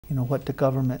what the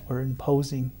government were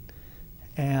imposing.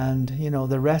 And,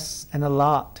 the rest, and a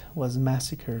lot was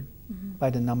massacred by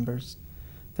the numbers.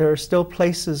 There are still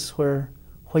places where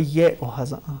it's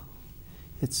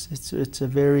a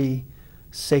very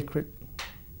sacred,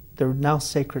 they're now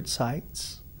sacred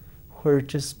sites where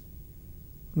just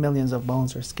millions of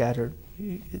bones are scattered.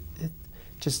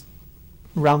 Just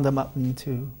round them up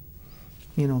into,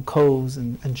 coves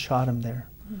and shot them there.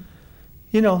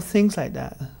 Things like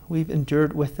that. We've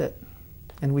endured with it,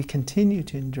 and we continue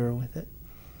to endure with it.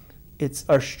 It's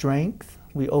our strength.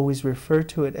 We always refer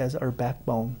to it as our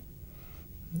backbone.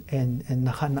 And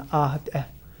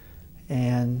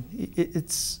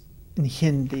it's in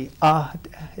Hindi,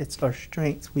 it's our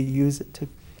strength. We use it to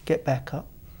get back up.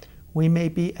 We may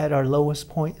be at our lowest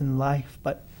point in life,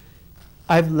 but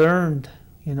I've learned,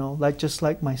 just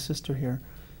like my sister here,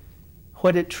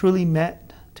 what it truly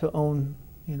meant to own,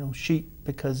 sheep,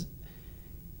 because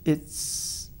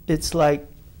it's like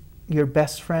your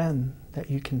best friend that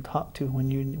you can talk to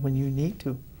when you need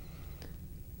to,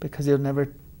 because they'll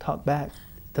never talk back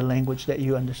the language that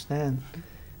you understand.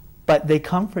 But they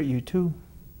comfort you too.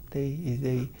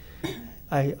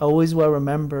 I always will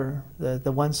remember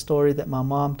the one story that my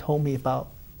mom told me about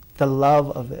the love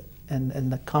of it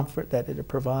and the comfort that it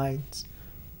provides.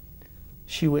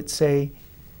 She would say,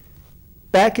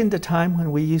 back in the time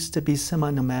when we used to be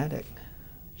semi-nomadic,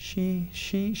 she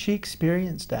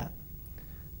experienced that.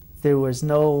 There was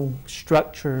no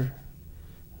structure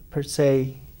per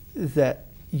se that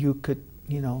you could,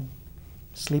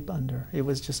 sleep under. It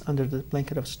was just under the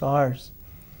blanket of stars.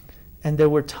 And there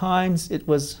were times it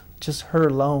was just her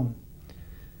alone.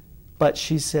 But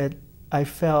she said, I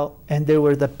felt, and there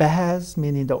were the bahs,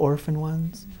 meaning the orphan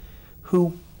ones,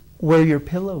 who were your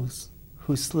pillows,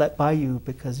 who slept by you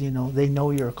because, they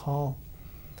know your call.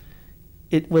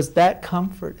 It was that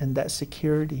comfort and that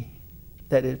security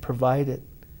that it provided.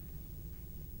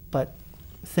 But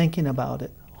thinking about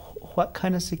it, what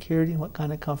kind of security, what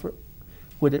kind of comfort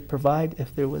would it provide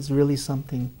if there was really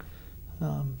something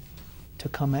to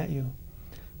come at you?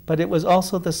 But it was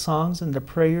also the songs and the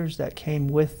prayers that came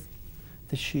with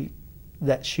the sheep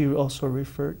that she also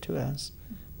referred to as,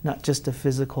 not just the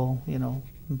physical,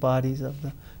 bodies of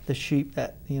the sheep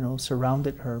that,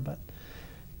 surrounded her, but,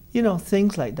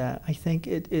 things like that. I think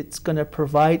it's going to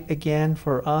provide again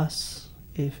for us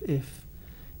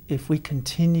if we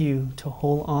continue to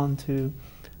hold on to,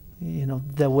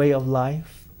 the way of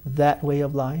life, that way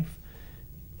of life,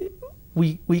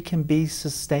 we can be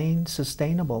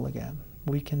sustainable again.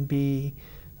 We can be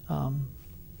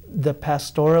the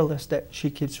pastoralist that she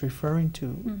keeps referring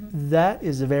to. That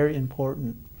is very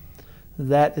important.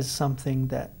 That is something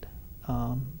that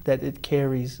it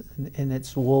carries in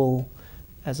its wool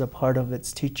as a part of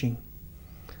its teaching.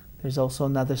 There's also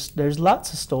there's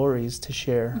lots of stories to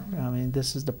share. I mean,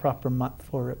 this is the proper month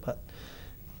for it, but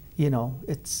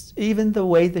it's even the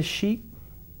way the sheep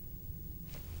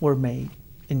were made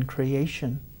in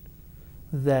creation,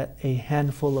 that a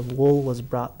handful of wool was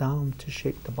brought down to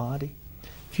shape the body.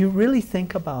 If you really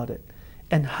think about it,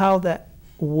 and how that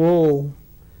wool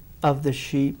of the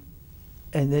sheep,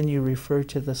 and then you refer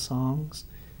to the songs,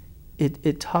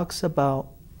 it talks about,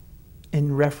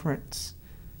 in reference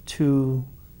to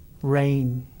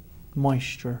rain,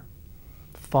 moisture,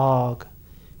 fog,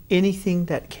 anything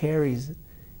that carries.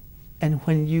 And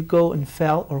when you go and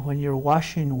felt, or when you're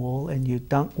washing wool and you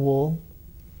dunk wool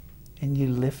and you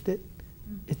lift it,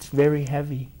 it's very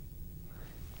heavy.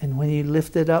 And when you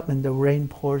lift it up and the rain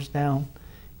pours down,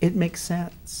 it makes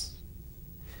sense.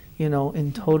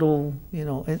 In total,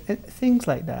 and things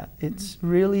like that. It's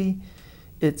really,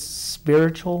 it's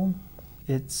spiritual.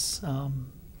 It's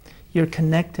your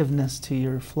connectiveness to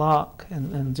your flock.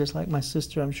 And just like my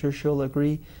sister, I'm sure she'll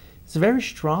agree, it's very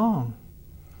strong.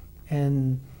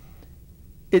 And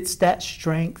it's that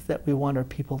strength that we want our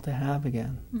people to have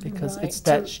again, because it's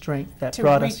that strength that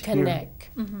brought us here. To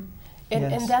reconnect.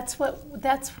 And that's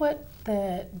what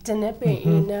the Diné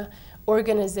iiná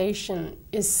organization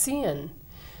is seeing.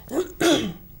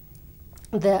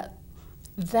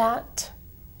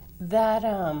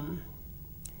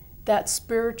 that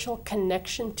spiritual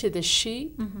connection to the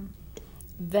sheep,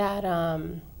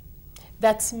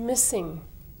 that's missing,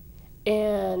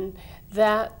 and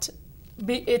that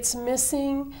it's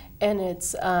missing, and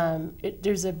it's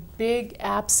there's a big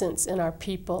absence in our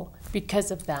people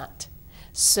because of that.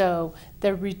 So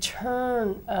the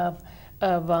return of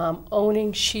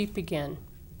owning sheep again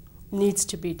needs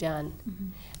to be done.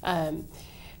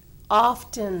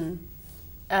 Often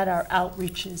at our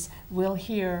outreaches, we'll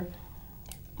hear,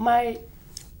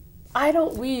 I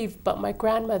don't weave, but my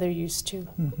grandmother used to,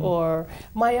 or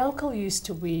my uncle used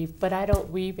to weave, but I don't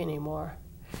weave anymore.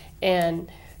 And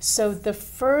so the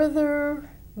further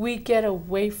we get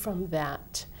away from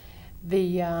that,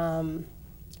 the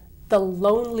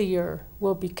lonelier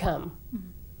we'll become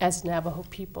as Navajo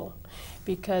people,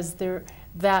 because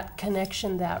that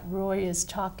connection that Roy is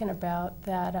talking about,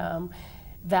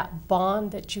 that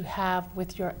bond that you have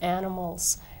with your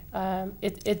animals,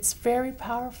 it's very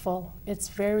powerful. It's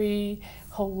very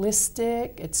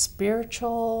holistic. It's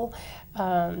spiritual.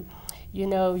 You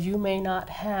know, we may not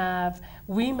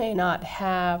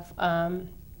have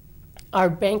our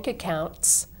bank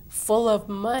accounts full of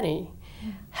money.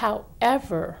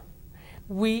 However,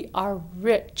 we are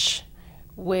rich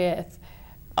with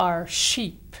our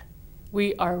sheep.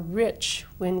 We are rich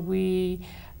when we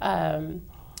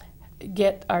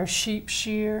get our sheep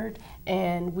sheared,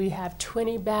 and we have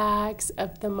 20 bags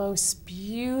of the most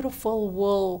beautiful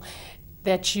wool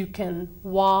that you can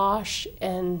wash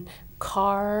and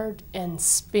card and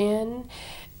spin.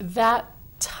 That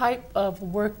type of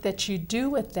work that you do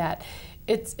with that,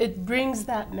 it brings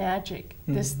that magic,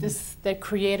 the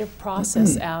creative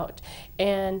process out,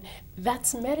 and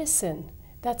that's medicine.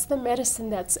 That's the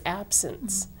medicine that's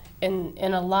absent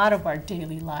in a lot of our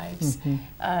daily lives.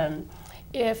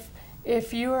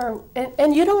 If you are,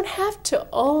 and you don't have to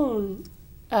own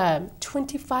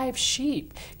 25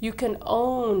 sheep. You can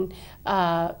own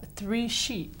 3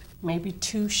 sheep, maybe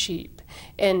 2 sheep,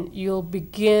 and you'll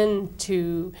begin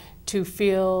to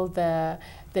feel the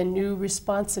new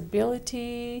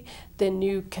responsibility, the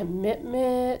new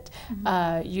commitment.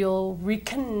 You'll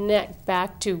reconnect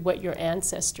back to what your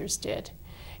ancestors did,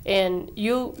 and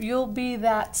you'll be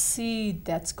that seed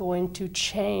that's going to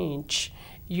change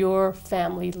your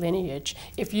family lineage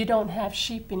if you don't have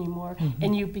sheep anymore,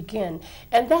 and you begin.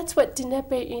 And that's what Diné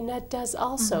iiná does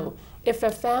also. If a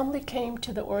family came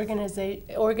to the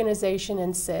organization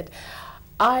and said,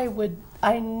 I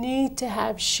need to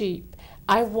have sheep,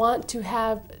 I want to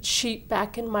have sheep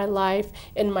back in my life,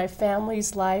 in my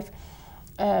family's life,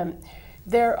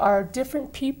 there are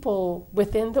different people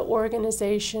within the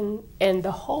organization and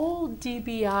the whole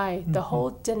DBI, the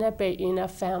whole Diné iiná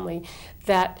family,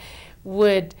 that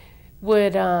would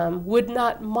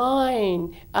not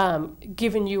mind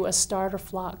giving you a starter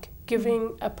flock,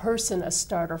 giving a person a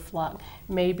starter flock,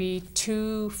 maybe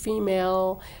 2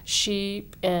 female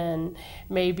sheep and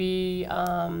maybe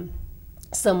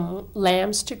some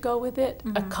lambs to go with it,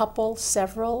 a couple,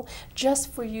 several,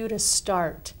 just for you to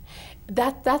start.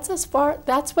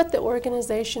 That's what the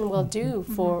organization will do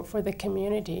for the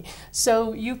community.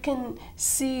 So you can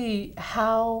see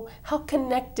how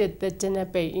connected the Diné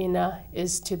iiná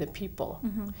is to the people.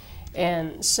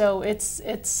 And so it's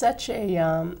such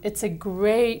a it's a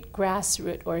great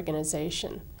grassroots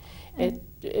organization.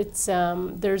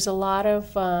 There's a lot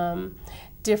of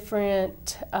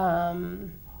different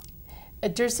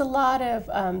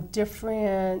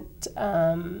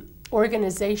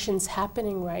organizations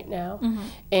happening right now,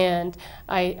 and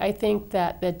I think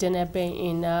that the Diné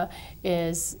iiná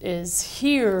is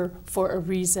here for a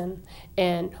reason,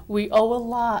 and we owe a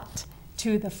lot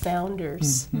to the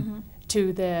founders,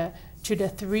 to the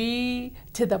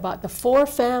 4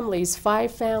 families,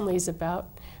 5 families about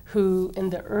who in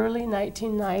the early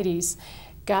 1990s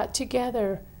got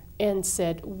together and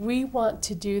said, we want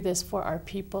to do this for our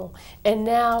people, and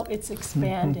now it's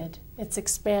expanded. It's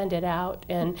expanded out,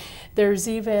 and there's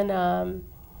even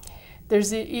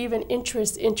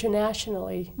interest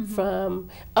internationally from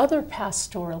other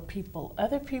pastoral people,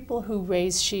 other people who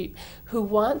raise sheep, who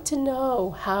want to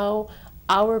know how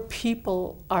our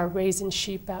people are raising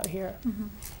sheep out here.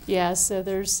 Yeah, so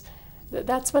that's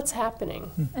what's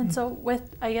happening. And so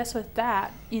with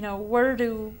that, you know, where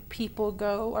do people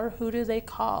go, or who do they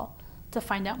call to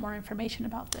find out more information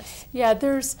about this? Yeah,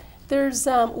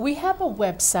 we have a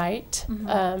website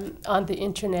on the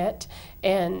internet,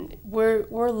 and we're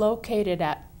located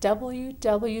at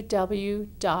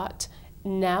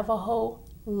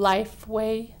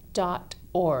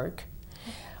www.navaholifeway.org,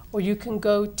 or you can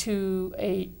go to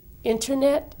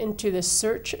into the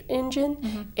search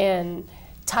engine and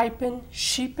type in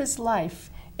Sheep is Life,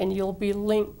 and you'll be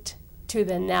linked to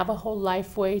the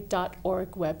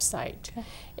NavajoLifeway.org website. Okay.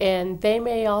 And they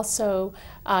may also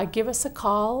give us a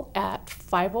call at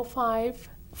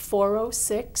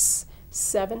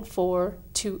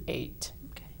 505-406-7428.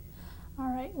 Okay.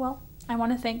 All right. Well, I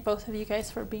want to thank both of you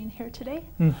guys for being here today.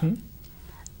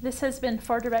 This has been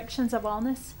 4 Directions of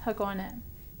Wellness, Hagonen.